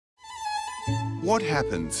What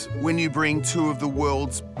happens when you bring two of the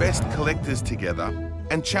world's best collectors together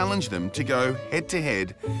and challenge them to go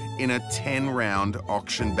head-to-head in a 10-round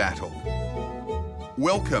auction battle?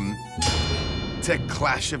 Welcome to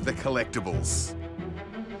Clash of the Collectibles.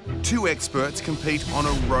 Two experts compete on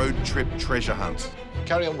a road trip treasure hunt.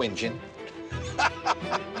 Carry on whinging.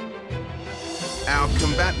 Our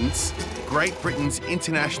combatants, Great Britain's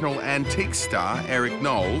international antique star, Eric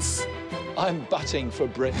Knowles. I'm batting for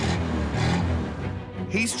Britain.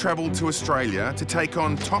 He's travelled to Australia to take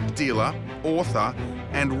on top dealer, author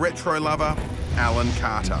and retro lover, Alan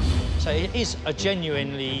Carter. So it is a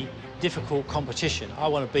genuinely difficult competition. I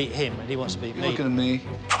want to beat him and he wants to beat me. You're looking at me.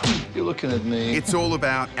 You're looking at me. It's all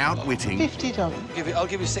about outwitting, $50. I'll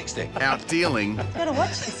give you 60. outdealing, Gotta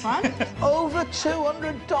watch this one. Over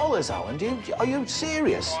 $200, Alan. Are you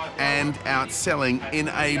serious? and outselling in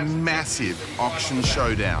a massive auction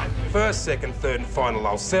showdown. First, second, third and final,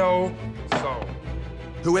 I'll sell, sold.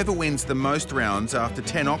 Whoever wins the most rounds after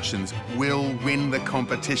 10 auctions will win the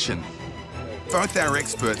competition. Both our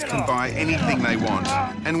experts can buy anything they want,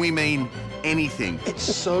 and we mean anything. It's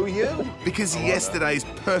so you. Because yesterday's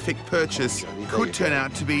perfect purchase could turn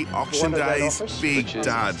out to be auction day's big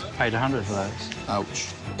dud. Paid 100 for those.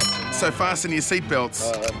 Ouch. So fasten your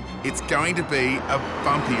seatbelts. It's going to be a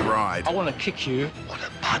bumpy ride. I want to kick you. What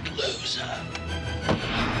a bad loser.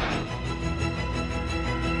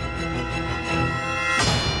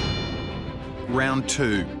 Round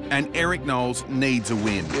 2, and Eric Knowles needs a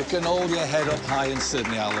win. You can hold your head up high in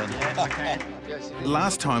Sydney, Alan.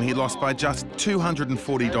 Last time he lost by just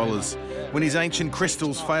 $240 when his ancient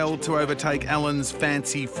crystals failed to overtake Alan's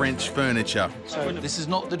fancy French furniture. So this is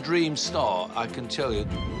not the dream start, I can tell you.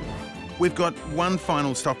 We've got one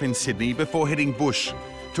final stop in Sydney before heading bush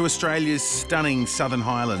to Australia's stunning Southern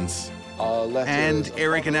Highlands. And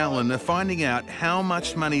Eric and Alan are finding out how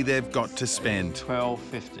much money they've got to spend.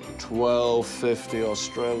 $12.50. $12.50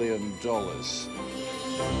 Australian dollars.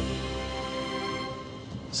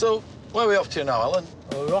 So, where are we off to now, Alan?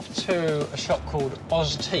 Well, we're off to a shop called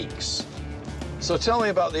Ozteaks. So tell me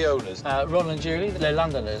about the owners. Ron and Julie, they're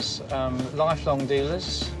Londoners, lifelong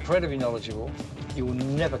dealers, incredibly knowledgeable. You will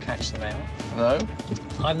never catch them out. No?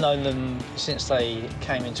 I've known them since they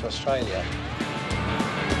came into Australia.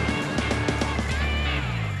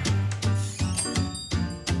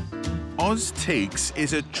 Ozteaks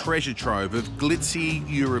is a treasure trove of glitzy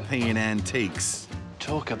European antiques.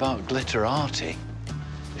 Talk about glitterati.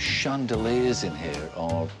 The chandeliers in here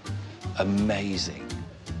are amazing.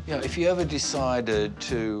 You know, if you ever decided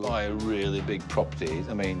to buy a really big property,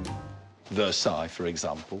 I mean, Versailles, for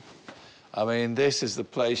example, I mean, this is the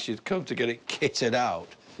place you'd come to get it kitted out.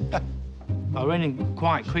 I went in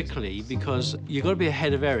quite quickly because you've got to be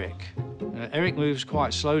ahead of Eric. Eric moves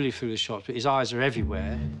quite slowly through the shops, but his eyes are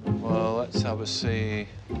everywhere. Well, let's have a see.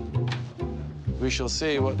 We shall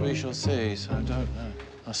see what we shall see, so I don't know.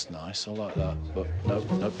 That's nice, I like that. But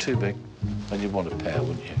no, too big. Then you'd want a pair,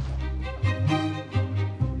 wouldn't you?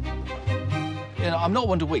 You know, I'm not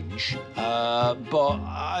one to whinge, but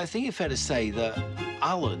I think it's fair to say that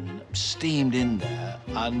Alan steamed in there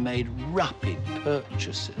and made rapid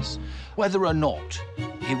purchases. Whether or not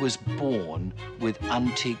he was born with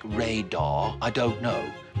antique radar, I don't know,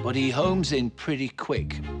 but he homes in pretty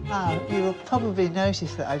quick. Oh, you will probably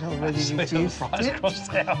notice that I'd already reduced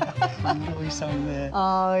it.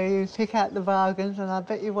 Oh, you pick out the bargains and I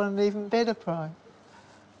bet you want an even better price.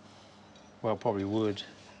 Well, probably would.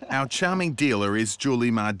 Our charming dealer is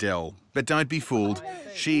Julie Mardell, but don't be fooled,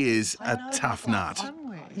 she is a tough nut.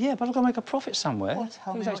 Yeah, but I've got to make a profit somewhere. Well,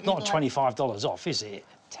 tell me It's what not you'd like. $25 off, is it?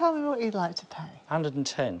 Tell me what you'd like to pay.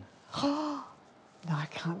 110. No, I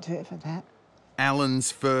can't do it for that.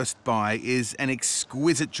 Alan's first buy is an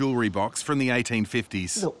exquisite jewellery box from the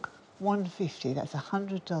 1850s. Look, $150, that's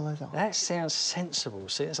 $100 off. That sounds sensible.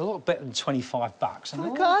 See, it's a lot better than $25.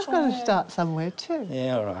 Well, I've got to start somewhere too.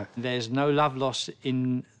 Yeah, all right. There's no love lost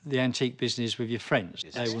in the antique business with your friends.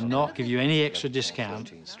 They will not give you any extra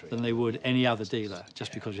discount than they would any other dealer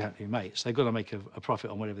just because you happen to be mates. They've got to make a profit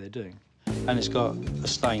on whatever they're doing. And it's got a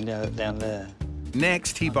stain down there.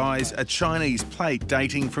 Next, he buys a Chinese plate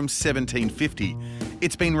dating from 1750.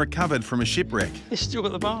 It's been recovered from a shipwreck. It's still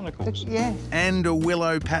got the barnacles. Yes. And a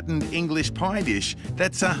willow-patterned English pie dish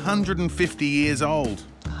that's 150 years old.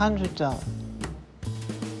 $100.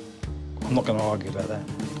 I'm not going to argue about that.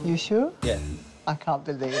 You sure? Yeah. I can't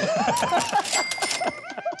believe it.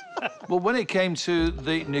 Well, when it came to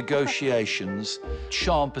the negotiations,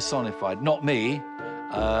 charm personified, not me,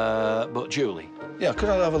 but Julie. Yeah, could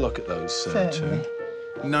I have a look at those Certainly.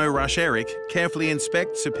 two? No rush, Eric carefully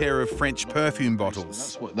inspects a pair of French perfume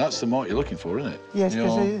bottles. That's the mark you're looking for, isn't it? Yes, Your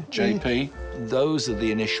because JP. Those are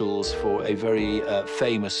the initials for a very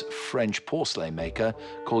famous French porcelain maker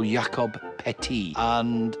called Jacob Petit,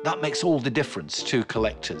 and that makes all the difference to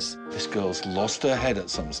collectors. This girl's lost her head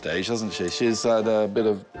at some stage, hasn't she? She's had a bit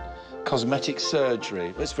of cosmetic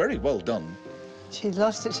surgery. It's very well done. She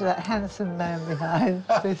lost it to that handsome man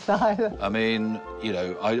beside her. I mean, you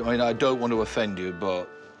know, I don't want to offend you, but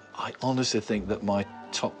I honestly think that my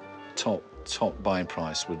top buying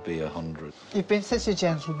price would be 100. You've been such a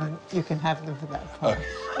gentleman, you can have them for that price.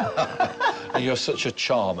 Oh. And you're such a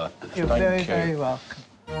charmer. You're Thank you. very welcome.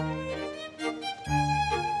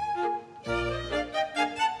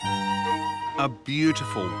 A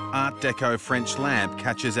beautiful Art Deco French lamp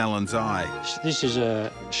catches Alan's eye. This is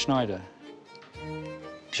a Schneider,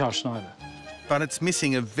 Charles Schneider. But it's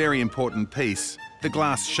missing a very important piece, the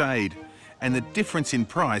glass shade, and the difference in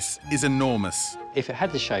price is enormous. If it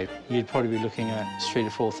had the shade, you'd probably be looking at $3,000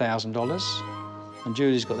 to $4,000. And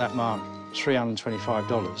Julie's got that marked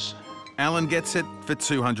 $325. Alan gets it for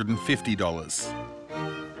 $250.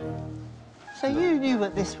 So you knew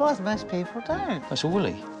what this was, most people don't. That's a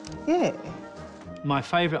woolly. Yeah. My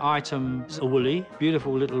favourite item is a woolly,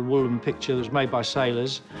 beautiful little woolen picture that was made by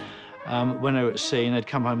sailors. When they were at sea and they'd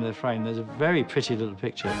come home with their frame, there's a very pretty little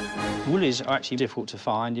picture. Woolies are actually difficult to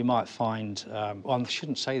find. You might find, well, I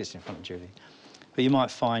shouldn't say this in front of Julie, but you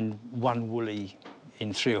might find one woolly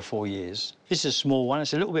in 3 or 4 years. This is a small one.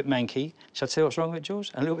 It's a little bit manky. Shall I tell you what's wrong with it,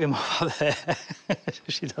 Jules? A little bit more up there.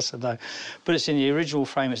 She doesn't know. But it's in the original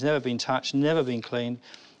frame. It's never been touched, never been cleaned.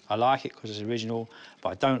 I like it because it's original, but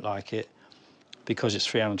I don't like it because it's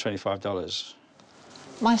 $325.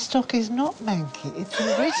 My stock is not manky, it's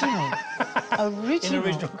original. Original. In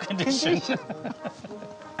original condition.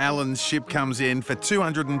 Alan's ship comes in for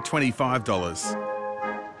 $225.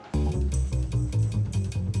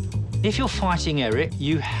 If you're fighting Eric,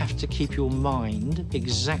 you have to keep your mind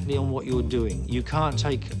exactly on what you're doing. You can't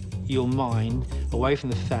take your mind away from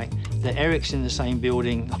the fact that Eric's in the same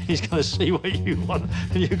building. He's going to see what you want,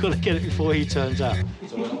 and you've got to get it before he turns up.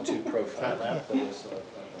 So we're not too profound.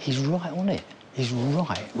 He's right on it. He's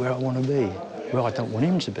right where I want to be, where I don't want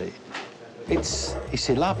him to be. It's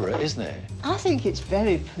elaborate, isn't it? I think it's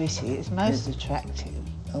very pretty. It's most attractive.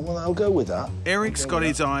 Oh, well, I'll go with that. Eric's got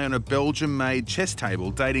his eye on a Belgium-made chess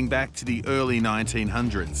table dating back to the early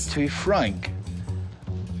 1900s. To be frank,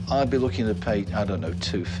 I'd be looking to pay, I don't know,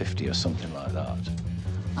 $250 or something like that.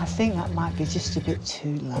 I think that might be just a bit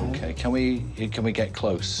too low. OK, can we get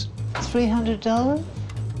close? $300?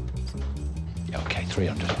 Yeah, OK,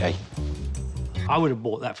 300, hey. I would have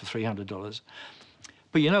bought that for $300.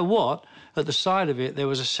 But you know what? At the side of it, there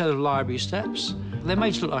was a set of library steps. They're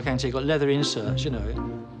made to look like antique, got leather inserts, you know.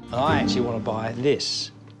 And I actually want to buy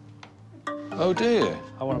this. Oh, dear.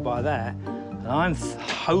 I want to buy that. And I'm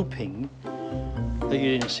hoping that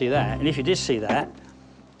you didn't see that. And if you did see that,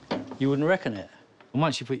 you wouldn't reckon it. And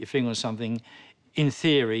once you put your finger on something, in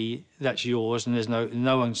theory, that's yours, and there's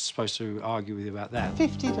no one's supposed to argue with you about that.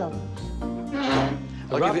 $50.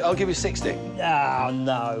 I'll give you 60. Oh,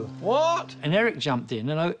 no. What? And Eric jumped in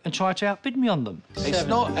and tried to outbid me on them. It's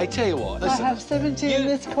not, I tell you what, I listen. have 70 in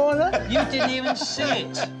this corner. You didn't even see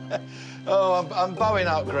it. Oh, I'm bowing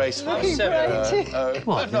out gracefully. Looking great.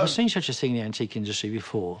 Well, I've never seen such a thing in the antique industry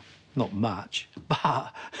before. Not much,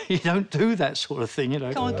 but you don't do that sort of thing, you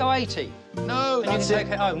know. Come on, go 80. No, that's you it. can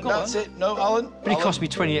take it home. Go That's on. it. No, Alan. But it cost me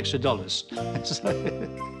 $20 extra.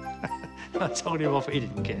 I told him off, he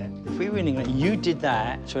didn't care. If we were in England, you did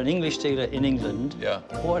that to an English dealer in England, Yeah.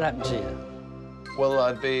 what would happen to you? Well,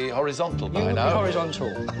 I'd be horizontal by You would now. be horizontal.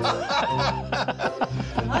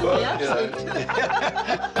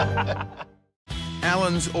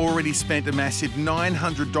 Alan's already spent a massive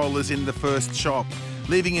 $900 in the first shop,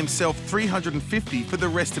 leaving himself $350 for the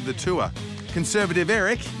rest of the tour. Conservative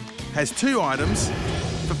Eric has 2 items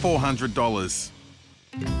for $400.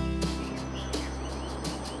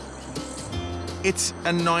 It's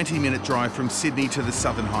a 90-minute drive from Sydney to the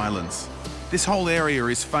Southern Highlands. This whole area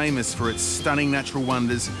is famous for its stunning natural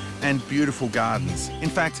wonders and beautiful gardens. In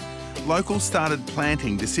fact, locals started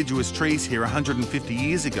planting deciduous trees here 150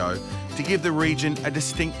 years ago to give the region a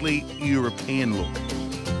distinctly European look.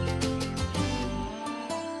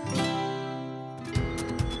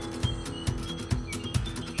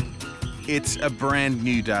 It's a brand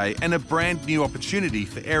new day and a brand new opportunity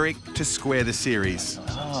for Eric to square the series.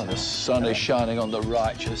 Ah, the sun is shining on the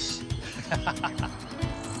righteous.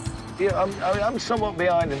 Yeah, I'm somewhat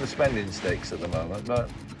behind in the spending stakes at the moment, but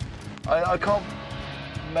I can't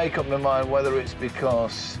make up my mind whether it's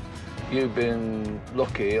because you've been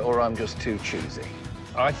lucky or I'm just too choosy.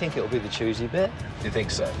 I think it'll be the choosy bit. Do you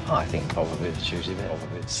think so? I think probably the choosy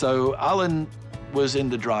bit. So Alan was in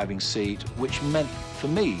the driving seat, which meant, for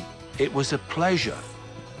me, it was a pleasure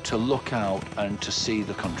to look out and to see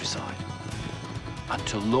the countryside. And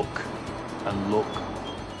to look and look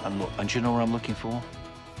and look. And do you know what I'm looking for?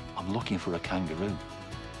 I'm looking for a kangaroo.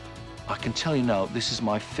 I can tell you now, this is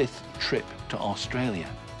my 5th trip to Australia,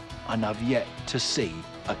 and I've yet to see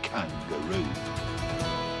a kangaroo.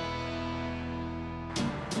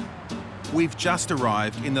 We've just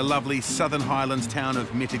arrived in the lovely Southern Highlands town of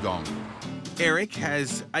Mittagong. Eric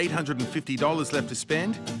has $850 left to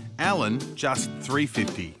spend, Alan just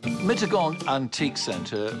 $350. Mittagong Antique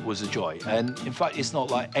Centre was a joy, and in fact it's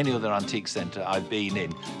not like any other antique centre I've been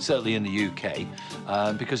in, certainly in the UK,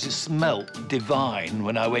 because it smelt divine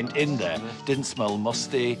when I went in there. Didn't smell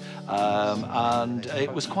musty, and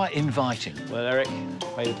it was quite inviting. Well, Eric,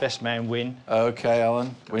 may the best man win. OK,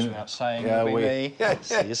 Alan. Goes without saying, it'll be me.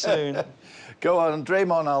 See you soon. Go on,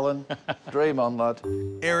 dream on, Alan. Dream on, lad.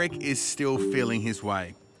 Eric is still feeling his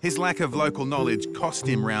way. His lack of local knowledge cost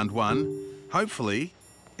him round 1. Hopefully,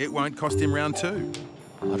 it won't cost him round 2.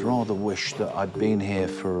 I'd rather wish that I'd been here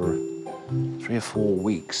for 3 or 4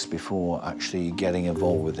 weeks before actually getting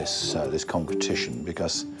involved with this competition,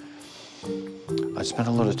 because I spent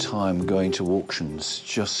a lot of time going to auctions,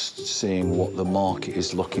 just seeing what the market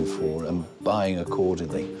is looking for and buying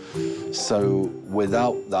accordingly. So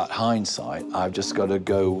without that hindsight, I've just got to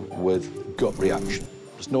go with gut reaction.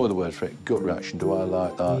 There's no other word for it, gut reaction. Do I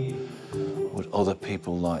like that? Would other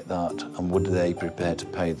people like that? And would they be prepared to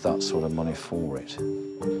pay that sort of money for it?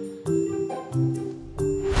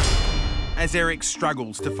 As Eric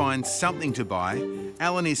struggles to find something to buy,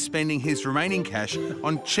 Alan is spending his remaining cash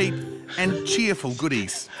on cheap and cheerful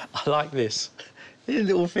goodies. I like this. This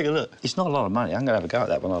little figure, look. It's not a lot of money. I'm going to have a go at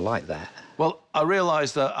that one. I like that. Well, I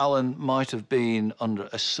realised that Alan might have been under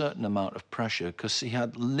a certain amount of pressure because he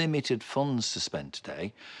had limited funds to spend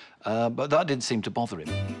today, but that didn't seem to bother him.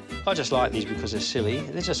 I just like these because they're silly.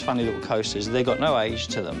 They're just funny little coasters. They've got no age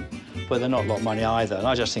to them, but they're not a lot of money either, and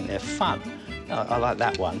I just think they're fun. I like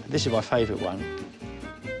that one. This is my favourite one.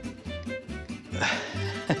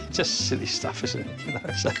 Just silly stuff, isn't it? You know,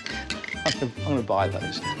 so I'm going to buy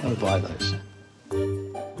those. I'm going to buy those.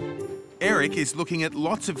 Eric is looking at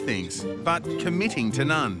lots of things, but committing to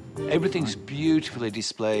none. Everything's beautifully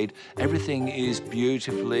displayed. Everything is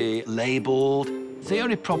beautifully labelled. The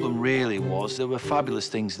only problem really was there were fabulous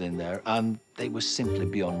things in there, and they were simply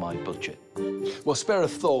beyond my budget. Well, spare a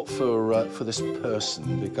thought for this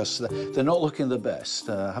person, because they're not looking the best.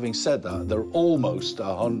 Having said that, they're almost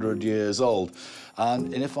 100 years old.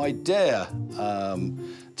 And if I dare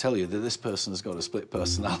tell you that this person has got a split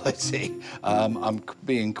personality, I'm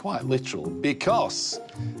being quite literal, because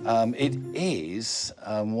it is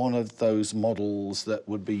one of those models that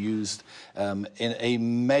would be used in a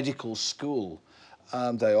medical school.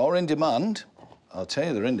 They are in demand. I'll tell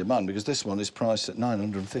you they're in demand because this one is priced at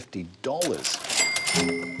 $950.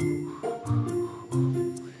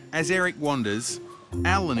 As Eric wanders,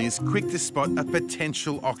 Alan is quick to spot a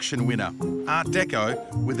potential auction winner. Art Deco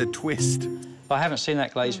with a twist. I haven't seen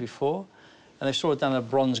that glaze before, and they've sort of done a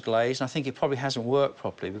bronze glaze, and I think it probably hasn't worked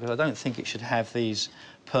properly because I don't think it should have these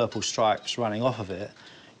purple stripes running off of it.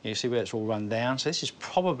 You see where it's all run down, so this is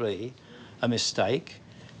probably a mistake.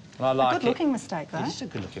 And I like a good-looking mistake, though. It is a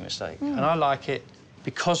good-looking mistake, and I like it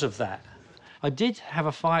because of that. I did have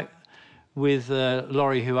a fight with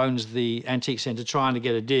Laurie, who owns the antique centre, trying to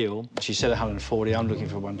get a deal. She said 140. I'm looking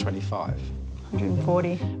for 125.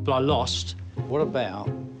 140. But I lost. What about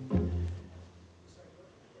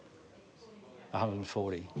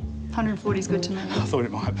 140? 140 is good to me. I thought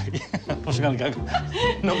it might be. I wasn't going to go.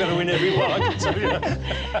 Not going to win every one, I can tell you.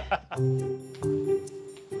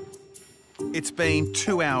 It's been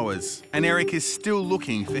 2 hours, and Eric is still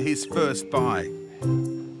looking for his first buy.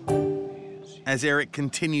 As Eric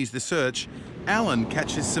continues the search, Alan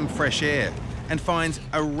catches some fresh air and finds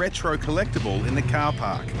a retro collectible in the car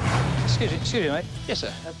park. Excuse me, mate. Yes,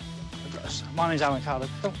 sir. My name's Alan Carter.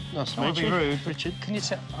 Oh, nice to meet you. Rude, Richard. Can you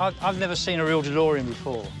tell? I've never seen a real DeLorean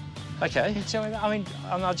before. OK. Can you tell me that? I mean,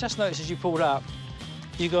 I just noticed as you pulled up,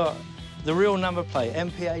 you got the real number plate,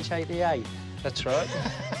 MPH88. That's right.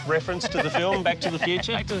 Reference to the film Back to the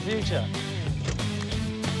Future. Back to the Future.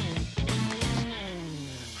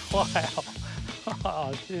 Wow.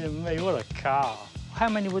 Oh, dear me, what a car. How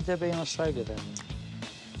many would there be in Australia then?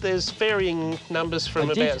 There's varying numbers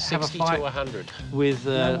from about 60 to 100. With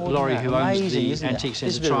Laurie, who owns the antique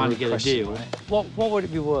centre, trying to get a deal. What would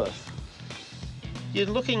it be worth? You're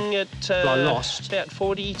looking at about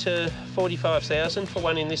 40 to 45,000 for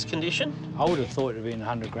one in this condition. I would have thought it would be in the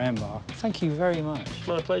 100 grand mark. Thank you very much.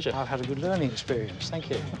 My pleasure. I've had a good learning experience. Thank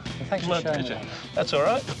you. And thanks for showing me that. That's all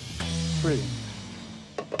right. Brilliant.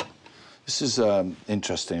 This is an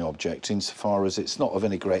interesting object insofar as it's not of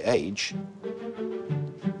any great age.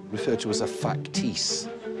 Referred to as a factice.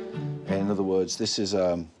 In other words, this is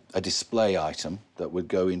a display item that would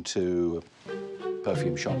go into a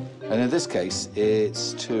perfume shop. And in this case,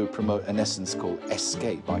 it's to promote an essence called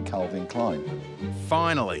Escape by Calvin Klein.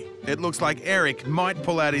 Finally, it looks like Eric might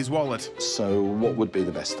pull out his wallet. So what would be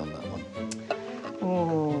the best on that one?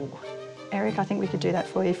 Oh, Eric, I think we could do that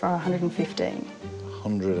for you for 115.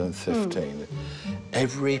 115.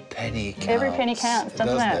 Every penny counts. Every penny counts,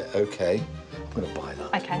 doesn't it? OK. I'm going to buy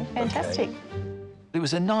that. OK, fantastic. Okay. It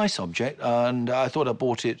was a nice object, and I thought I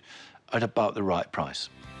bought it at about the right price.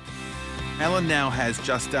 Alan now has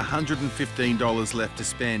just $115 left to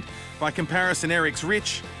spend. By comparison, Eric's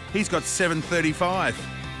rich. He's got $735.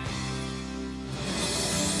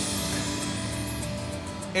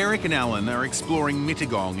 Eric and Alan are exploring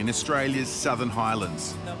Mittagong in Australia's Southern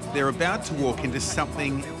Highlands. They're about to walk into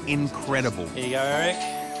something incredible. Here you go, Eric.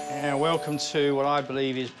 And welcome to what I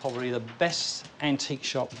believe is probably the best antique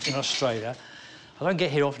shop in Australia. I don't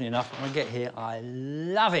get here often enough. When I get here, I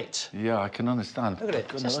love it. Yeah, I can understand. Look at it.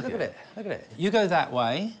 Just look at it. Look at it. You go that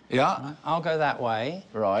way. Yeah. I'll go that way.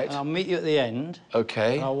 Right. And I'll meet you at the end.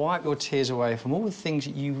 OK. And I'll wipe your tears away from all the things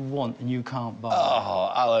that you want and you can't buy.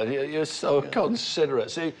 Oh, Alan, you're so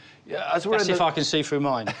considerate. See, as we're Let's see if I can see through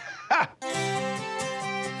mine.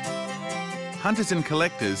 Hunters and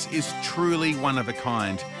Collectors is truly one of a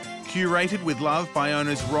kind, curated with love by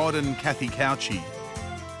owners Rod and Kathy Couchy.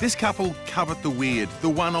 This couple covet the weird, the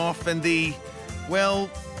one-off and the, well,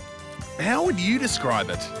 how would you describe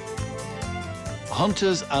it?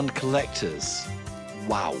 Hunters and Collectors.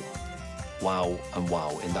 Wow. Wow and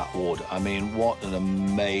wow in that order. I mean, what an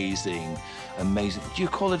amazing... Do you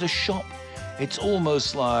call it a shop? It's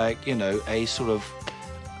almost like, you know, a sort of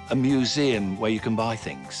a museum where you can buy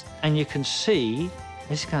things. And you can see,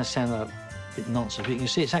 this is going to sound like a bit nonsense, but you can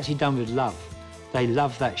see it's actually done with love. They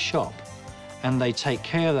love that shop. And they take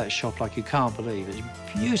care of that shop like you can't believe. It's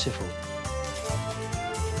beautiful.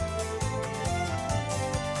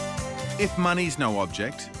 If money's no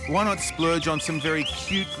object, why not splurge on some very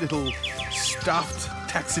cute little stuffed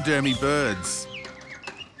taxidermy birds?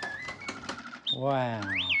 Wow.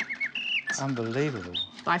 Unbelievable.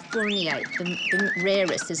 By Fournier, the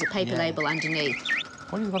rarest. There's a paper label underneath.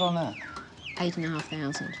 What have you got on that?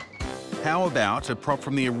 8,500. How about a prop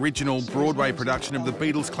from the original Broadway production of the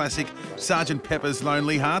Beatles classic Sgt. Pepper's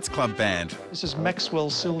Lonely Hearts Club Band? This is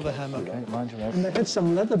Maxwell's silver hammer. Okay, mind your And they had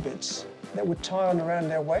some leather bits that would tie on around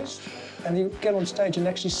their waist, and you get on stage and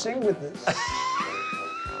actually sing with this.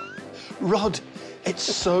 Rod, it's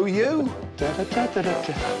so you.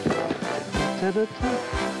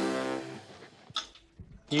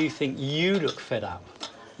 You think you look fed up.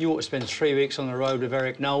 You ought to spend 3 weeks on the road with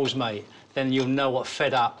Eric Knowles, mate. Then you'll know what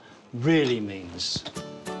fed up really means.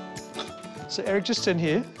 So, Eric, just in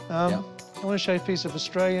here, Yeah. I want to show you a piece of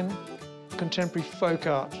Australian contemporary folk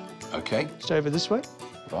art. OK, Just over this way.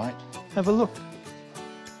 right. Have a look.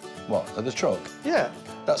 What, at the truck? Yeah,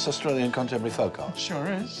 That's Australian contemporary folk art. sure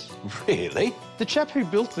is. Really? The chap who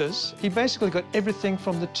built this, he basically got everything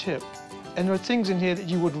from the tip. And there are things in here that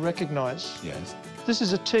you would recognise. Yes. This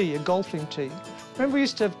is a tee, a golfing tee. Remember we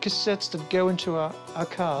used to have cassettes that go into our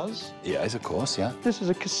cars? Yes, of course, yeah. This is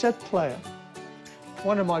a cassette player.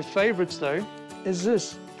 One of my favourites, though, is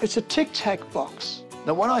this. It's a tic-tac box.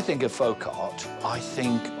 Now, when I think of folk art, I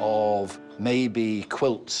think of maybe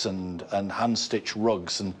quilts and hand-stitched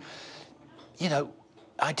rugs and, you know,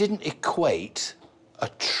 I didn't equate a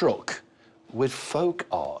truck with folk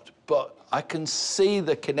art, but I can see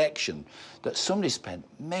the connection that somebody spent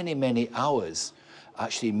many, many hours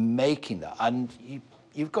actually making that. And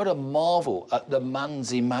you've got to marvel at the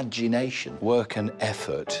man's imagination. Work and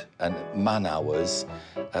effort and man-hours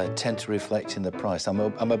tend to reflect in the price. I'm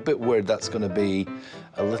a bit worried that's going to be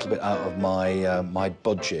a little bit out of my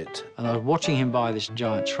budget. And I was watching him buy this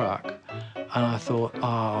giant truck, and I thought, oh,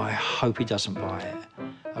 I hope he doesn't buy it.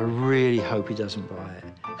 I really hope he doesn't buy it.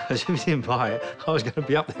 Because if he didn't buy it, I was going to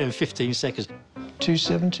be up there in 15 seconds.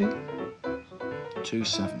 270?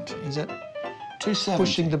 270. Is that 270.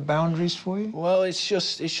 pushing the boundaries for you? Well, it's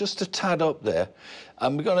just a tad up there.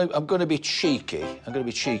 I'm gonna be cheeky. I'm gonna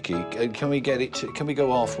be cheeky. Can we get it? Can we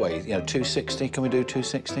go halfway? You know, 260. Can we do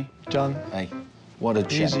 260? Done. Hey, what a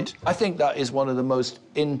Easy. gent. I think that is one of the most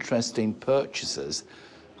interesting purchases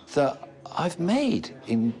that I've made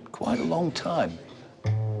in quite a long time.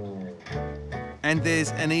 And there's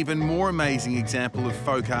an even more amazing example of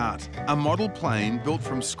folk art, a model plane built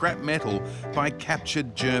from scrap metal by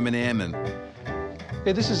captured German airmen.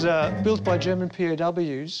 Yeah, this is built by German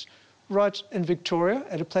POWs right in Victoria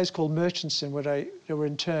at a place called Murchison where they were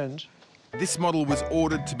interned. This model was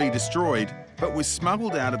ordered to be destroyed, but was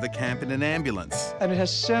smuggled out of the camp in an ambulance. And it has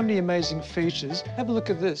so many amazing features. Have a look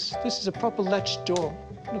at this. This is a proper latch door.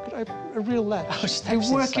 Look at a real latch, a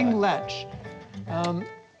working latch.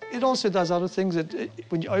 It also does other things.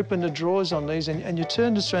 When you open the drawers on these and you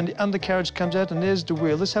turn this around, the undercarriage comes out and there's the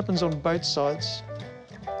wheel. This happens on both sides.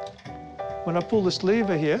 When I pull this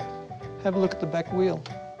lever here, have a look at the back wheel.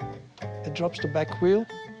 It drops the back wheel.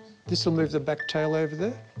 This will move the back tail over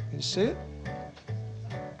there. Can you see it?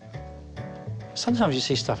 Sometimes you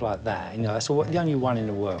see stuff like that, you know, that's the only one in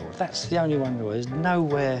the world. That's the only one in the world. There's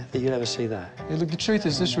nowhere that you'll ever see that. Yeah, look, the truth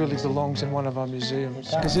is this really belongs in one of our museums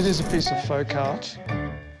because it is a piece of folk art.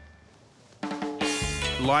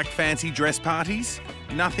 Like fancy dress parties,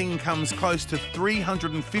 nothing comes close to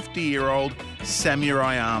 350-year-old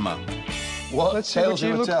samurai armour. What Let's see what tales you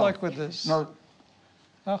of a look tale? like with this. No.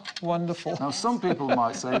 Oh, wonderful. Now, some people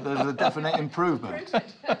might say there's a definite improvement.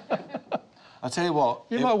 I tell you what.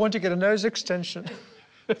 You might want to get a nose extension.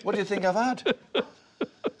 What do you think I've had? An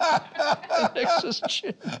extra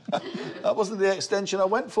chin. That wasn't the extension I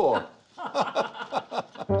went for.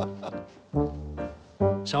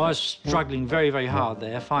 So I was struggling very, very hard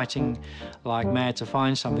there, fighting like mad to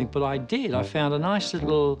find something, but I did. I found a nice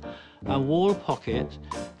little wall pocket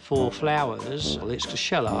for flowers. Well, it's a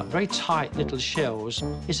shell art, very tight little shells.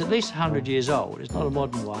 It's at least 100 years old. It's not a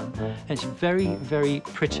modern one, and it's very, very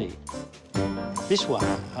pretty. This one,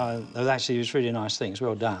 actually, it's really nice thing. It's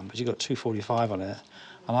well done, but you've got 245 on it,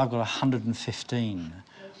 and I've got 115.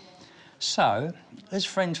 So, as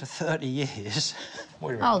friends for 30 years...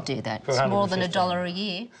 I'll do that. It's more than $1 a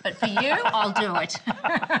year. But for you, I'll do it.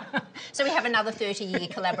 So we have another 30-year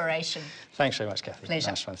collaboration. Thanks very much, Kathy. Pleasure.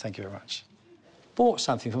 Nice one. Thank you very much. Bought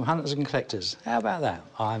something from Hunters and Collectors. How about that?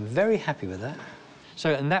 I'm very happy with that.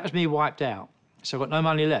 So, and that was me wiped out. So I've got no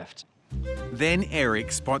money left. Then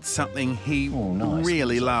Eric spots something he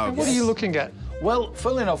really loves. What are you looking at? Well,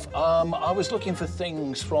 funnily enough, I was looking for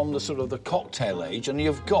things from the sort of the cocktail age, and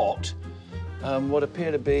you've got what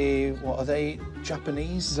appear to be, what are they,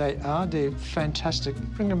 Japanese? They are. They're fantastic.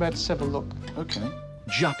 Bring them out to have a look. OK.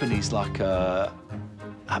 Japanese, like, I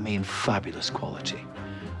mean, fabulous quality.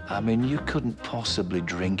 I mean, you couldn't possibly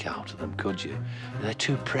drink out of them, could you? They're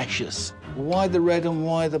too precious. Why the red and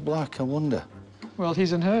why the black, I wonder? Well,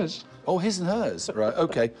 his and hers. Oh, his and hers, right,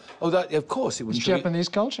 OK. Oh, that, of course, it wouldn't It's Japanese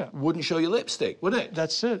culture. Wouldn't show your lipstick, would it?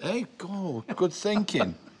 That's it. Hey, God, good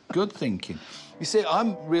thinking, good thinking. You see,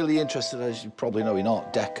 I'm really interested, as you probably know, in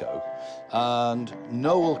Art Deco, and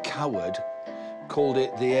Noel Coward called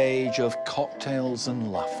it the age of cocktails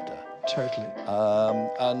and laughter. Totally.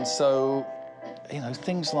 And so, you know,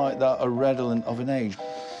 things like that are redolent of an age.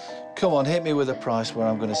 Come on, hit me with a price where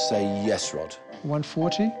I'm going to say yes, Rod.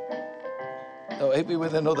 140. Oh, hit me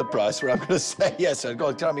with another price where I'm going to say yes, Rod. Go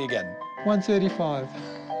on, tell me again. 135.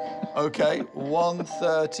 OK,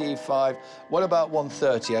 135. What about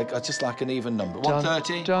 130? I just like an even number.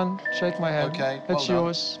 130? Done. Shake my hand. OK, That's well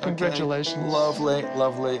yours. done. Congratulations. Okay. Lovely,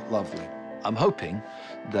 lovely, lovely. I'm hoping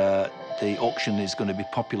that the auction is going to be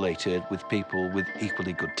populated with people with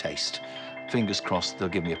equally good taste. Fingers crossed they'll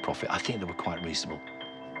give me a profit. I think they were quite reasonable.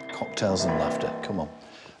 Cocktails and laughter, come on.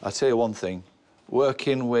 I'll tell you one thing,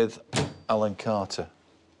 working with Alan Carter,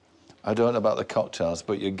 I don't know about the cocktails,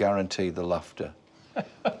 but you guarantee the laughter.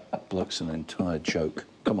 Bloke's an entire joke.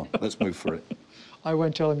 Come on, let's move for it. I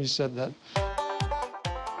won't tell him you said that.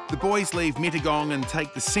 The boys leave Mittagong and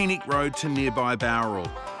take the scenic road to nearby Bowral.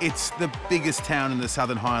 It's the biggest town in the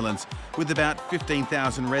Southern Highlands, with about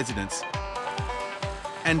 15,000 residents.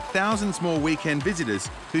 And thousands more weekend visitors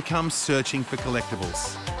who come searching for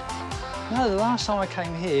collectibles. No, the last time I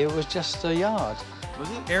came here it was just a yard. Was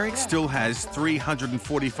it? Eric still has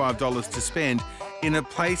 $345 to spend in a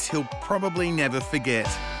place he'll probably never forget.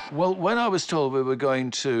 Well, when I was told we were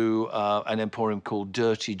going to an emporium called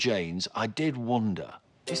Dirty Jane's, I did wonder.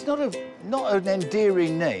 It's not an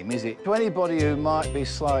endearing name, is it? To anybody who might be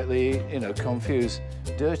slightly, you know, confused,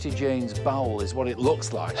 Dirty Jane's bowel is what it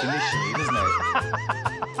looks like initially, doesn't it?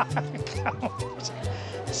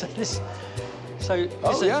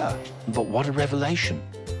 Oh, yeah. But what a revelation.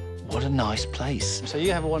 What a nice place. So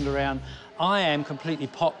you have a wander around. I am completely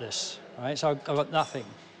potless, right? So I've got nothing.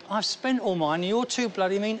 I've spent all mine, and you're too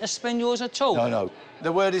bloody mean to spend yours at all. No, no.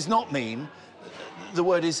 The word is not mean. The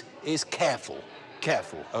word is careful.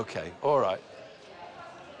 Careful. OK, all right.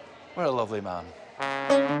 What a lovely man.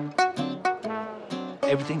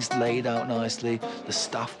 Everything's laid out nicely. The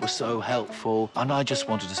staff were so helpful, and I just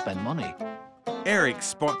wanted to spend money. Eric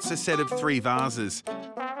spots a set of 3 vases,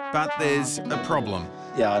 but there's a problem.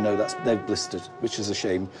 Yeah, I know, they've blistered, which is a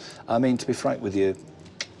shame. I mean, to be frank with you,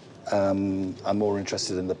 I'm more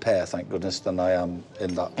interested in the pair, thank goodness, than I am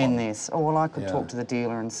in that one. In this? Oh, well, I could talk to the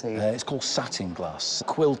dealer and see. It's called satin glass,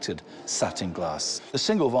 quilted satin glass. The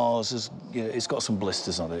single vase, is, you know, it's got some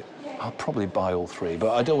blisters on it. I'll probably buy all three,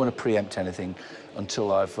 but I don't want to preempt anything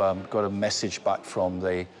until I've got a message back from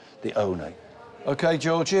the owner. OK,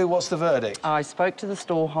 Georgie, what's the verdict? I spoke to the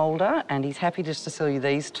store holder and he's happy just to sell you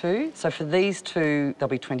these two. So for these two, they'll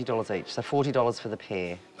be $20 each, so $40 for the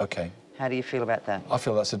pair. OK. How do you feel about that? I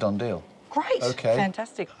feel that's a done deal. Great. OK.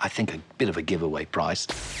 Fantastic. I think a bit of a giveaway price.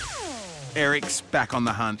 Eric's back on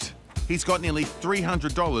the hunt. He's got nearly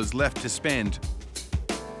 $300 left to spend.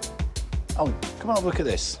 Oh, come on, look at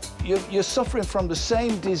this. You're suffering from the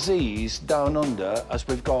same disease down under as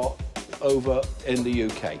we've got over in the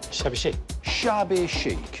UK. Shabby chic. Shabby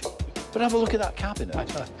chic. But have a look at that cabinet.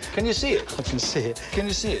 Can you see it? I can see it. Can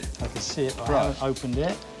you see it? I can see it, but Right. I haven't opened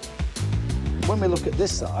it. When we look at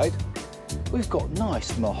this side, we've got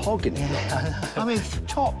nice mahogany. Yeah, I mean,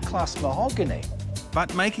 top-class mahogany.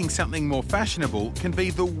 But making something more fashionable can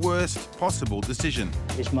be the worst possible decision.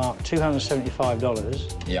 It's marked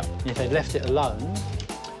 $275. Yeah. If they'd left it alone...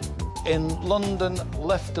 In London,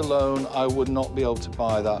 left alone, I would not be able to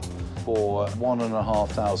buy that for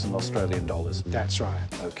 1,500 Australian dollars. That's right.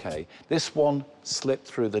 OK. This one slipped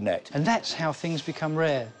through the net. And that's how things become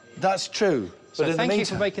rare. That's true. So But in the thank you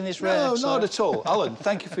meantime, for making this rare. No, so... not at all. Alan,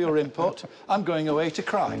 thank you for your input. I'm going away to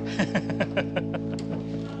cry.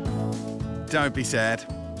 Don't be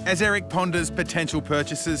sad. As Eric ponders potential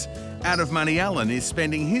purchases, out-of-money Alan is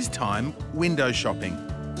spending his time window shopping.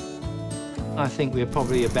 I think we're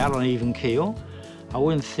probably about on even keel. I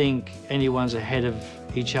wouldn't think anyone's ahead of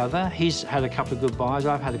each other. He's had a couple of good buys,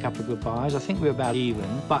 I've had a couple of good buys. I think we're about even.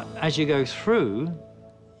 But as you go through,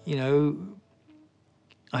 you know,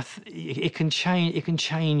 it can change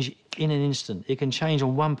in an instant. It can change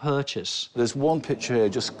on one purchase. There's one picture here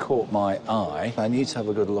just caught my eye. I need to have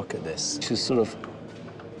a good look at this. This is sort of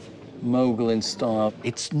mogul in style.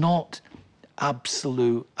 It's not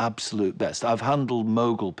absolute best. I've handled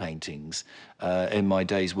mogul paintings in my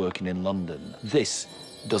days working in London. This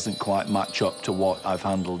doesn't quite match up to what I've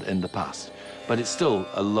handled in the past, but it's still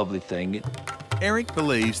a lovely thing. Eric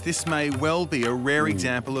believes this may well be a rare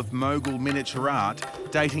example of mogul miniature art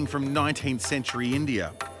dating from 19th century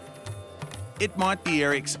India. It might be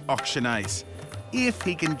Eric's auction ace, if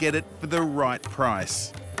he can get it for the right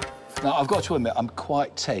price. Now, I've got to admit, I'm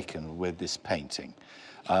quite taken with this painting.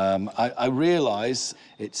 I realise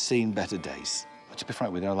it's seen better days. To be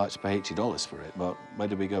frank with you, I'd like to pay $80 for it, but where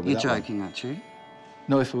do we go with You're that one? joking, aren't you?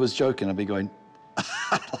 No, if I was joking, I'd be going,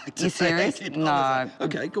 I'd like to You pay serious? $80. No.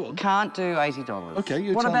 OK, go on. Can't do $80. OK,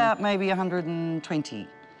 you What tell about me. maybe 120?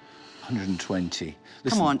 120.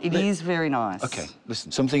 Come on, it is very nice. OK,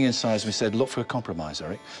 listen, something inside me said, look for a compromise,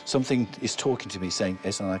 Eric. Something is talking to me saying,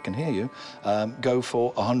 yes, and I can hear you. Go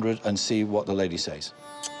for 100 and see what the lady says.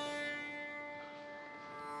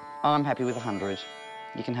 I'm happy with 100.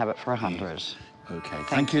 You can have it for 100. OK,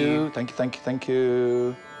 Thank you. Thank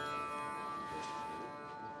you.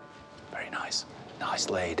 Very nice. Nice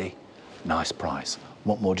lady. Nice price.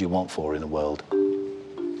 What more do you want for in the world?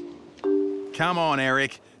 Come on,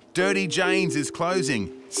 Eric. Dirty Jane's is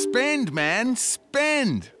closing. Spend, man,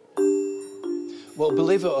 spend! Well,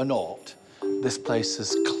 believe it or not, this place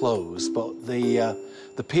has closed, but the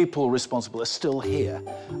people responsible are still here.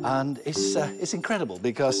 And it's incredible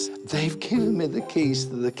because they've given me the keys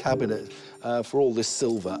to the cabinet for all this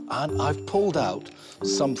silver, and I've pulled out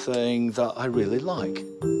something that I really like.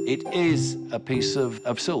 It is a piece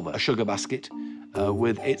of silver, a sugar basket,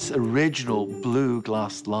 with its original blue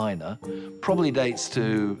glass liner. Probably dates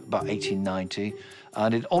to about 1890,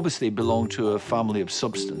 and it obviously belonged to a family of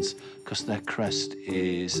substance because their crest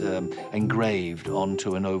is engraved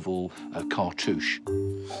onto an oval cartouche.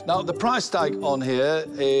 Now, the price tag on here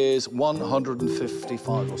is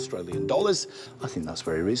 155 Australian dollars. I think that's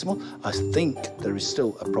very reasonable. I think there is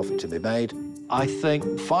still a profit to be made. I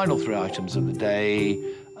think final three items of the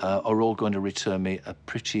day are all going to return me a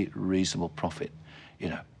pretty reasonable profit. You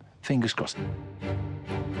know, fingers crossed.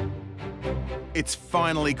 It's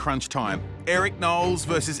finally crunch time. Eric Knowles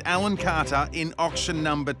versus Alan Carter in auction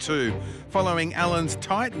number 2, following Alan's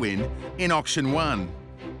tight win in auction 1.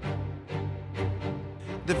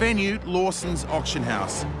 The venue, Lawson's Auction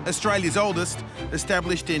House, Australia's oldest,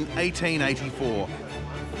 established in 1884.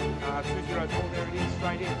 202, there it is,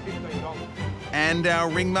 straight in, $15. And our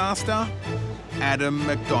ringmaster, Adam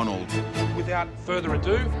McDonald. Without further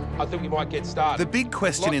ado, I think we might get started. The big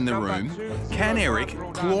question in the room, can Eric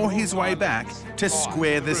claw his way back to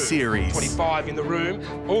square the series? 25 in the room.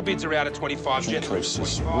 All bids are out at 25. Gentlemen,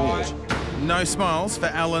 25. No smiles for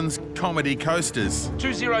Alan's comedy coasters.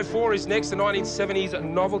 204 is next, the 1970s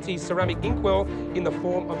novelty ceramic inkwell in the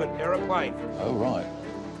form of an aeroplane. Oh, right.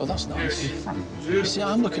 Oh, that's nice. You see,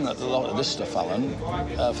 I'm looking at a lot of this stuff, Alan,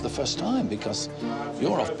 for the first time, because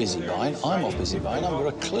you're off busy buying, I'm off busy buying. I haven't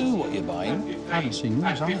got a clue what you're buying. I haven't seen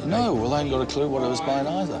yours, have you? No, well, I ain't got a clue what I was buying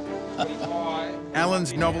either.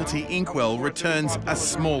 Alan's novelty inkwell returns a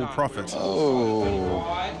small profit.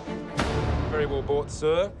 Oh. Very well bought,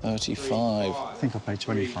 sir. 35. I think I paid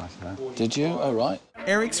 25 for that. Did you? Oh, right.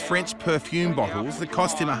 Eric's French perfume bottles that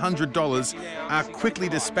cost him $100 are quickly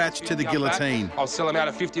dispatched to the guillotine. I'll sell them out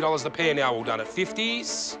at $50 a pair now, all done at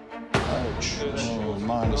 50s. Ouch. Oh,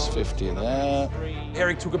 minus 50 there.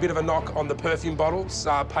 Eric took a bit of a knock on the perfume bottles,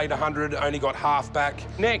 paid 100, only got half back.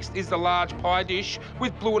 Next is the large pie dish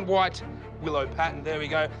with blue and white willow pattern. There we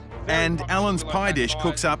go. And Alan's pie dish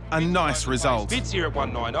cooks up a nice result. Fits here at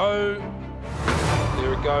 190.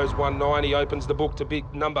 There it goes, 190, opens the book to big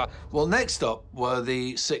number. Well, next up were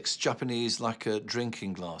the 6 Japanese lacquer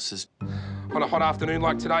drinking glasses. On a hot afternoon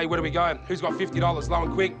like today, where do we go? Who's got $50? Low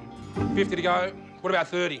and quick. 50 to go. What about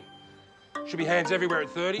 30? Should be hands everywhere at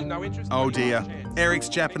 30. No interest? Oh dear. Eric's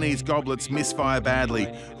Japanese goblets misfire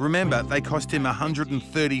badly. Remember, they cost him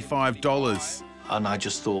 $135. And I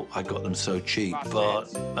just thought I got them so cheap.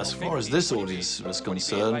 But as far as this audience was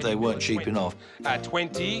concerned, they weren't cheap enough.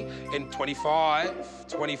 20 and 25.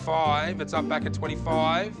 25. It's up back at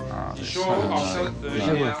 25. You sure? I'll sell it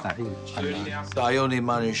 30 now. 30 now. I only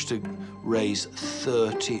managed to raise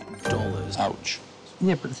 $30. Ouch.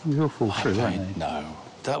 Yeah, but things will fall through, won't they? No.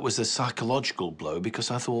 That was a psychological blow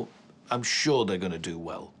because I thought, I'm sure they're going to do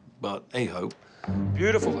well. But hey-ho.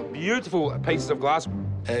 Beautiful, beautiful pieces of glass.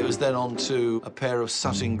 It was then on to a pair of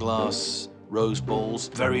satin glass rose balls.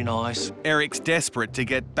 Very nice. Eric's desperate to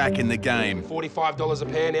get back in the game. $45 a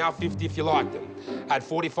pair now, 50 if you like them. At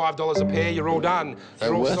 $45 a pair, you're all done.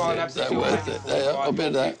 They're worth it. They're worth it. I'll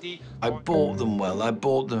bet that. I bought them well. I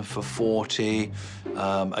bought them for 40.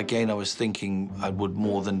 Again, I was thinking I would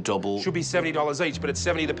more than double. Should be $70 each, but at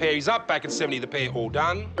 70 the pair. He's up back at 70 the pair, all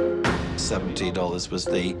done. $70 was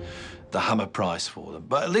the hammer price for them,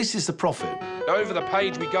 but at least it's the profit. Over the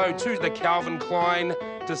page we go to the Calvin Klein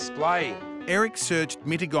display. Eric searched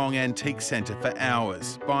Mittagong Antique Centre for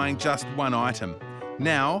hours, buying just one item.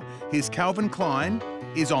 Now, his Calvin Klein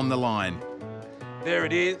is on the line. There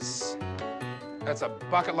it is. That's a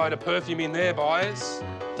bucket load of perfume in there, buyers.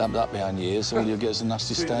 Damp that behind your ears, all you'll get is a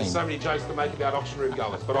nasty stain. There's so many jokes to make about auction room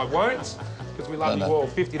goers, but I won't, because we love you all.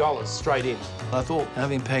 $50 straight in. I thought,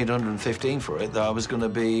 having paid $115 for it, that I was going to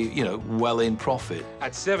be, you know, well in profit.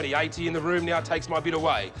 At 70, 80 in the room now takes my bid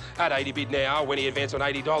away. At 80 bid now, when he advanced on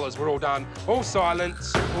 $80, we're all done. All silent.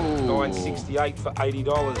 $968 for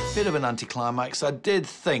 $80. Bit of an anticlimax. I did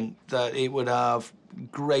think that it would have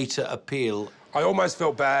greater appeal. I almost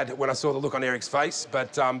felt bad when I saw the look on Eric's face,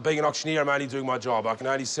 but being an auctioneer, I'm only doing my job. I can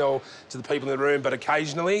only sell to the people in the room, but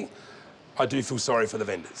occasionally, I do feel sorry for the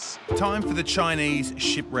vendors. Time for the Chinese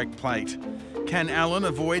shipwreck plate. Can Alan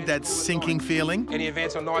avoid that sinking feeling? Any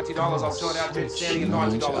advance on $90, I'll sell it out to standing at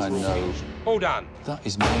 $90. I know. All done. That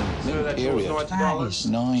is main period. That is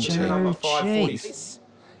 90. Number 540.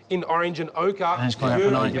 In orange and ochre. And it's gone out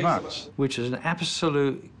for $90, which is an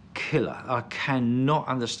absolute killer. I cannot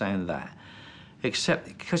understand that. Except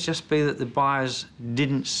it could just be that the buyers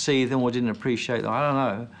didn't see them or didn't appreciate them. I don't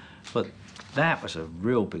know. But that was a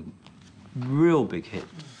real big hit.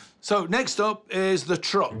 So next up is the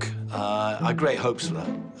truck. I had great hopes for that.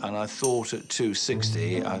 And I thought at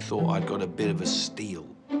 260, I thought I'd got a bit of a steal.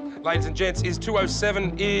 Ladies and gents, is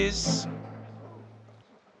 207 is...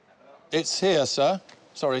 It's here, sir.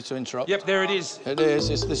 Sorry to interrupt. Yep, there it is. It is.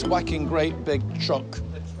 It's this whacking great big truck.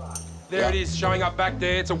 There it is, showing up back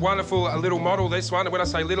there. It's a wonderful little model, this one. And when I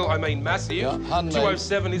say little, I mean massive. Yeah, handmade.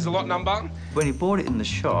 207 is the lot number. When he bought it in the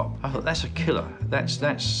shop, I thought, that's a killer. That's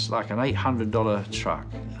like an $800 truck.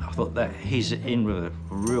 I thought that he's in with a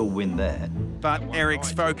real win there. But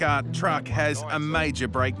Eric's folk art truck has a major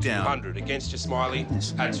breakdown. 200 against your Smiley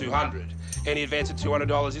at 200. Any advance at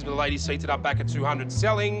 $200 is with the lady seated up back at 200.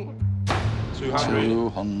 Selling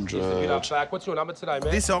 200. 200. Up back. What's your number today,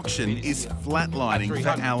 man? This auction is flatlining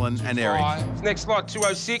for Alan and Eric. Next lot,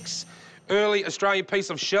 206. Early Australian piece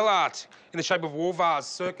of shell art in the shape of war vase,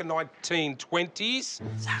 circa 1920s.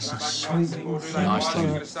 That's a sweet Nice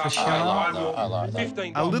thing. I like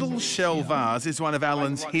that. A little shell vase is one of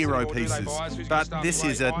Alan's hero pieces, but this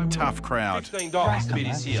is a tough crowd. $15 to bid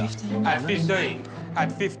is here. At 15.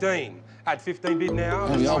 At 15. At 15 bid now.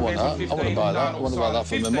 Oh, yeah, I want that. I want to buy that. I want to buy that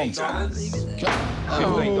for my mum.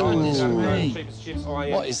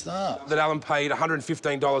 $15. What is that? That Alan paid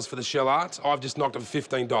 $115 for the shell art. I've just knocked it for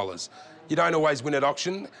 $15. You don't always win at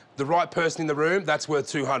auction. The right person in the room, that's worth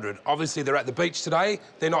 200. Obviously, they're at the beach today.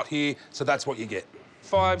 They're not here, so that's what you get.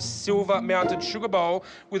 5 silver-mounted sugar bowl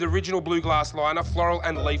with original blue glass liner, floral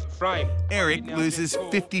and leaf frame. Eric loses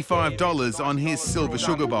 $55 on his silver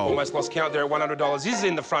sugar bowl. Almost lost count there at $100. Is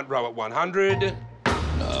in the front row at 100.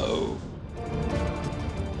 No.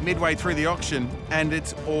 Midway through the auction, and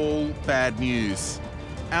it's all bad news.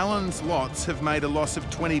 Alan's lots have made a loss of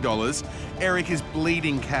 $20. Eric is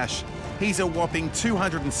bleeding cash. He's a whopping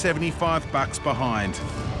 $275 behind.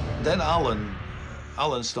 Then Alan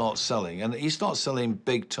starts selling, and he starts selling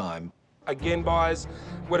big time. Again, guys,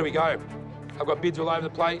 where do we go? I've got bids all over the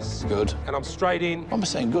place. Good. And I'm straight in. I'm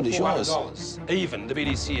saying good, it's yours. $400. Even, the bid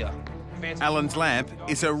is here. Alan's lamp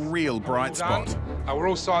is a real bright spot. We're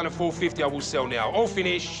all selling at $450. I will sell now. All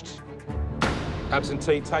finished.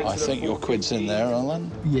 Absentee takes I think your quid's in there,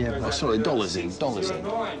 Alan. Yeah. Oh, sorry, dollars in.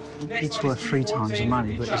 It's worth 3 times the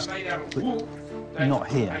money, but it's not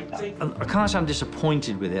here. I can't say I'm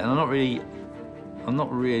disappointed with it, and I'm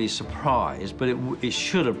not really surprised, but it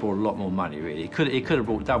should have brought a lot more money, really. It could have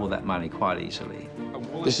brought double that money quite easily.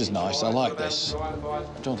 This is nice. I like this. I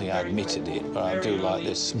don't think I admitted it, but I do like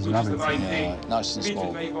this. It's lovely. Yeah, nice and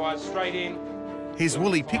small. His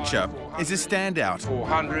woolly picture is a standout.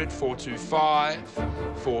 400, 425,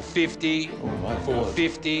 450,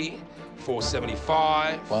 450,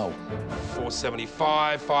 475. Wow.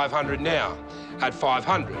 475, 500 now. At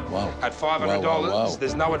 500. Wow. At $500. Wow.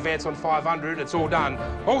 There's no advance on 500. It's all done.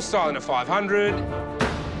 All styling at 500.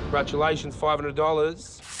 Congratulations, $500.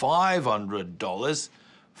 $500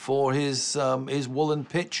 for his woolen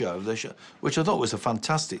picture, which I thought was a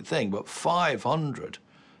fantastic thing, but 500.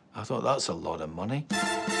 I thought that's a lot of money.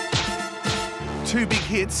 2 big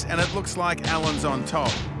hits, and it looks like Alan's on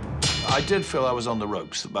top. I did feel I was on the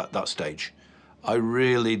ropes at that stage. I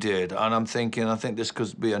really did, and I'm thinking, I think this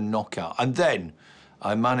could be a knockout. And then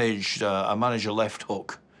I managed a left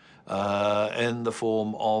hook in the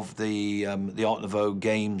form of the Art Nouveau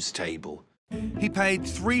games table. He paid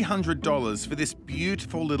 $300 for this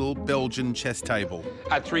beautiful little Belgian chess table.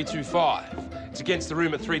 At 325. It's against the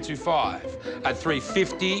room at 325. At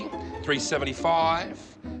 350,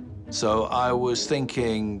 375. So I was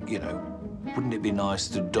thinking, you know, wouldn't it be nice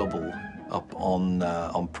to double up on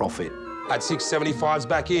profit? At 675's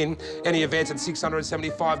back in. Any advance at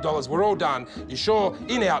 $675. We're all done. You sure?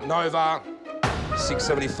 In, out, and over.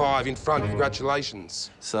 675 in front. Congratulations.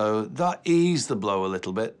 So that eased the blow a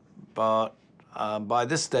little bit, but by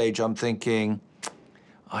this stage, I'm thinking,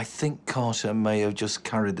 I think Carter may have just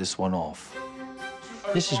carried this one off.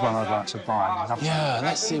 This is one I'd like to buy. Yeah,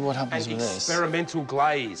 let's see what happens with this. Experimental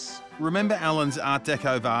glaze. Remember Alan's Art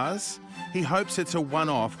Deco vase? He hopes it's a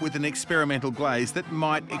one-off with an experimental glaze that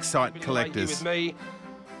might excite collectors. With me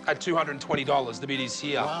at $220. The bid is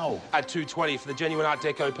here. Wow. At $220 for the genuine Art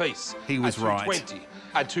Deco piece. He was right.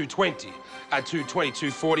 At $220. At $220,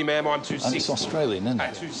 $240, ma'am, I'm $260. And it's Australian, isn't it?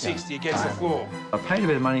 At $260 against the floor. I paid a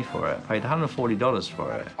bit of money for it. I paid $140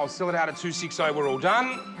 for it. I'll sell it out at $260. We're all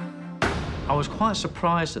done. I was quite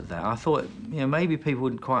surprised at that. I thought, you know, maybe people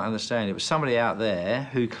wouldn't quite understand it, but somebody out there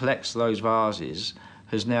who collects those vases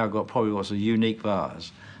has now got probably what's a unique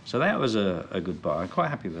vase. So that was a good buy. I'm quite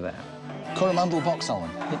happy with that. Coromandel box,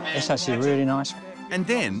 Alan. It's actually really nice. And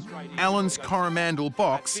then, Alan's Coromandel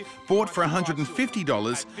box, bought for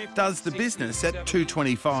 $150, does the business at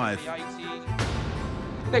 $225.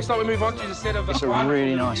 Next up, we move on to the set of... It's a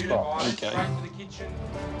really nice box. Okay.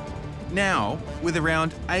 Now, with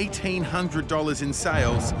around $1,800 in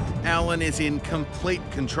sales, Alan is in complete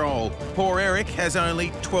control. Poor Eric has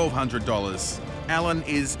only $1,200. Alan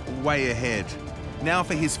is way ahead. Now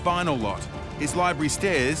for his final lot, his library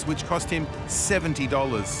stairs, which cost him $70.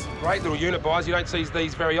 Great little unit, buys. You don't see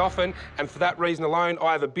these very often, and for that reason alone,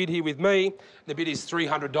 I have a bid here with me. The bid is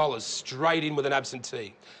 $300, straight in with an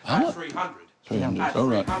absentee. At $300. $300, all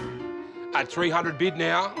right. At $300 bid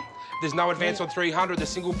now. There's no advance on $300. The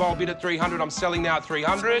single bowl bid at $300. I'm selling now at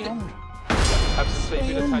 $300.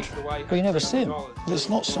 Absentee bidder takes it away. Well, you never see him. Well, it's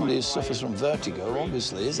not somebody who suffers from vertigo,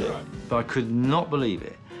 obviously, is it? But I could not believe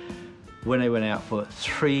it when they went out for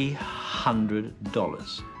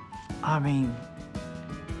 $300. I mean,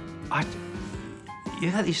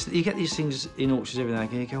 you get these things in auctions every now and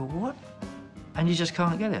again, you go, what? And you just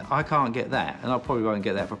can't get it. I can't get that, and I probably won't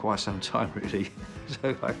get that for quite some time, really.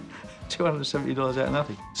 So, like, $270 out of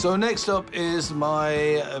nothing. So next up is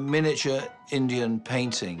my miniature Indian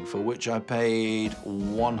painting, for which I paid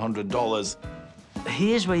 $100.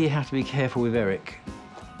 Here's where you have to be careful with Eric.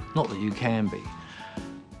 Not that you can be.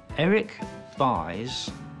 Eric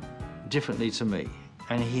buys differently to me,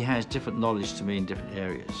 and he has different knowledge to me in different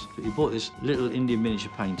areas. He bought this little Indian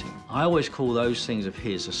miniature painting. I always call those things of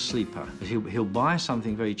his a sleeper. He'll buy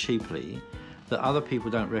something very cheaply that other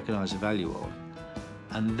people don't recognise the value of,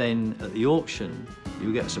 and then at the auction,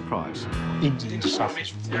 you get a surprise. Indian stuff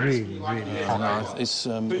is really, really hot. It's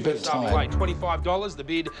a bit tight. $25, the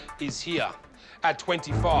bid is here at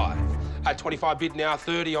 25. At 25 bid now,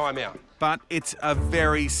 30, I'm out. But it's a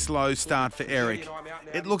very slow start for Eric.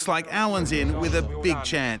 It looks like Alan's in with a big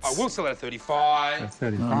chance. I will sell it at 35,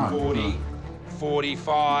 40,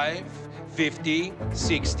 45, 50,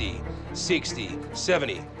 60, 60,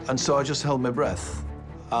 70. And so I just held my breath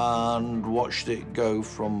and watched it go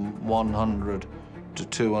from 100 to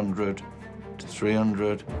 200 to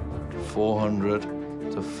 300 to 400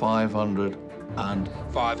 to 500 and...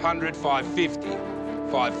 500, 550,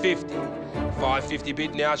 550, 550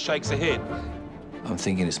 bid now, shakes ahead. I'm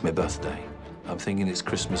thinking it's my birthday. I'm thinking it's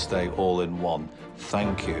Christmas Day all in one.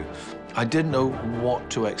 Thank you. I didn't know what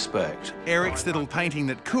to expect. Eric's little painting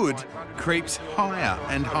that could creeps higher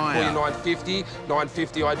and higher. 950,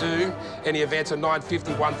 950 I do. Any advance of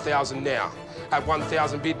 950, 1,000 now. At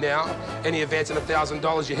 1,000 bid now. Any advance of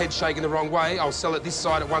 $1,000, your head's shaking the wrong way. I'll sell it this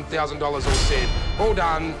side at $1,000 all said. All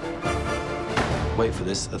done. Wait for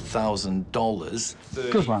this, $1,000.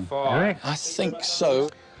 Good one, Eric. I think so.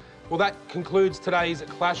 Well, that concludes today's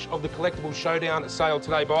Clash of the Collectibles Showdown sale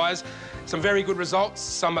today, buyers. Some very good results,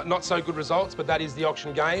 some not so good results, but that is the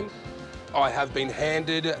auction game. I have been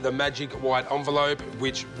handed the magic white envelope,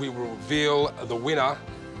 which we will reveal the winner.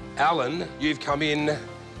 Alan, you've come in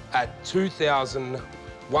at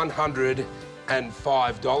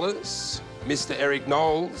 $2,105. Mr. Eric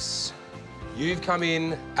Knowles, you've come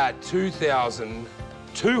in at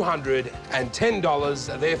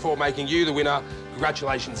 $2,210, therefore making you the winner.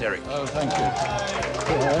 Congratulations, Eric. Oh, thank you.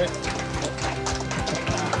 Good, Eric.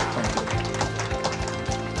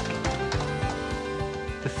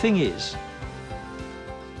 The thing is,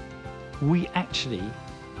 we actually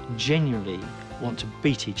genuinely want to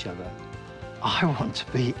beat each other. I want to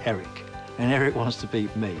beat Eric, and Eric wants to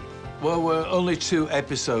beat me. Well, we're only 2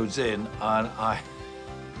 episodes in, and I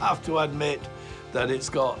have to admit that it's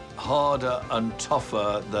got harder and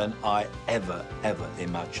tougher than I ever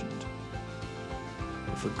imagined.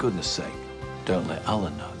 But for goodness sake, don't let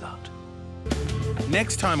Alan know that.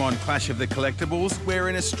 Next time on Clash of the Collectibles, we're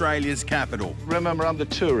in Australia's capital. Remember, I'm the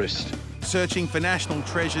tourist. Searching for national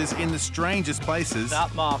treasures in the strangest places.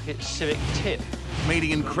 Upmarket civic tip.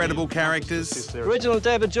 Meeting incredible characters. Original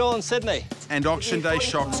David Jones, Sydney. And auction day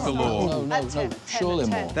shocks galore. No, surely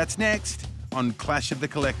more. That's next on Clash of the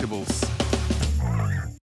Collectibles.